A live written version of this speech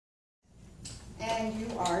and you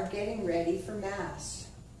are getting ready for Mass.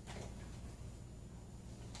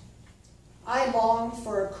 I long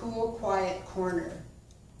for a cool, quiet corner,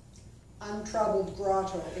 untroubled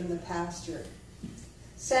grotto in the pasture,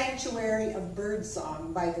 sanctuary of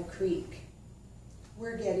birdsong by the creek.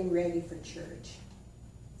 We're getting ready for church.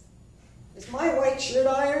 Is my white shirt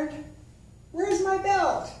ironed? Where's my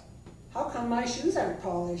belt? How come my shoes aren't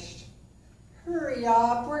polished? Hurry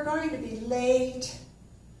up, we're going to be late.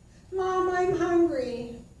 Mom, I'm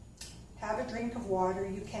hungry. Have a drink of water,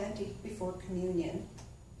 you can't eat before communion.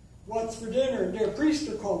 What's for dinner? Der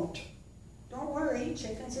Priester kommt. Don't worry,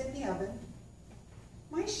 chicken's in the oven.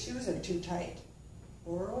 My shoes are too tight.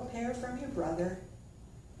 Borrow a pair from your brother.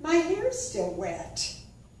 My hair's still wet.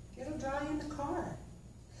 It'll dry in the car.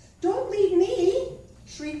 Don't leave me,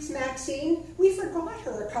 shrieks Maxine. We forgot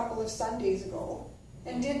her a couple of Sundays ago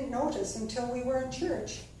and didn't notice until we were in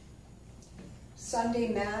church. Sunday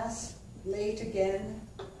Mass, late again,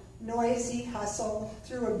 noisy hustle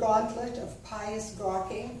through a gauntlet of pious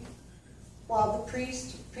gawking. While the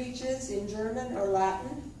priest preaches in German or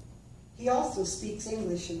Latin, he also speaks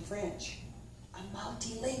English and French. A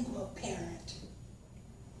multilingual parent.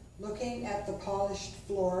 Looking at the polished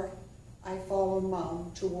floor, I follow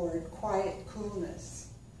Mom toward quiet coolness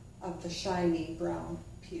of the shiny brown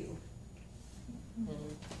pew. Can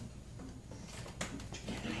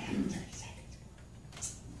I have 30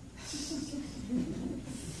 seconds?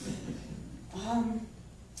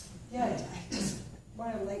 Yeah, I just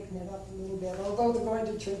want to lighten it up a little bit, although the going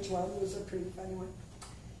to church one was a pretty funny one.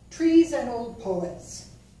 Trees and old poets.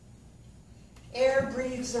 Air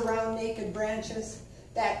breathes around naked branches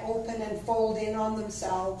that open and fold in on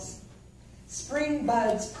themselves. Spring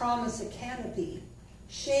buds promise a canopy,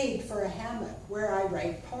 shade for a hammock where I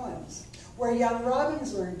write poems, where young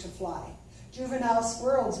robins learn to fly, juvenile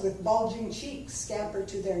squirrels with bulging cheeks scamper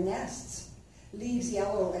to their nests, leaves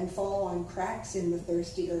yellow and fall on cracks in the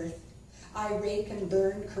thirsty earth. I rake and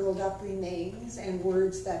burn curled up remains and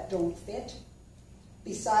words that don't fit.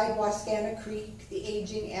 Beside Wascana Creek, the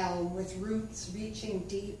aging elm with roots reaching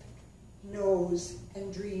deep, knows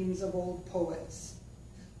and dreams of old poets.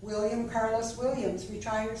 William Carlos Williams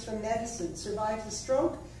retires from medicine, survives a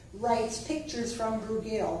stroke, writes pictures from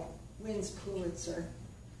Bruegel, wins Pulitzer.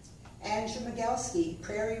 Angia Migelski,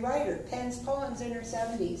 prairie writer, pens poems in her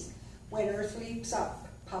 70s, When Earth Leaps Up,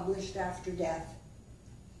 published after death.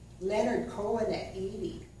 Leonard Cohen at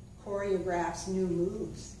 80, choreographs new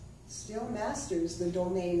moves, still masters the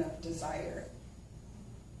domain of desire.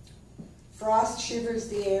 Frost shivers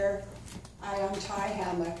the air, I untie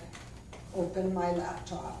hammock, open my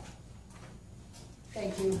laptop.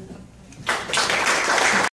 Thank you.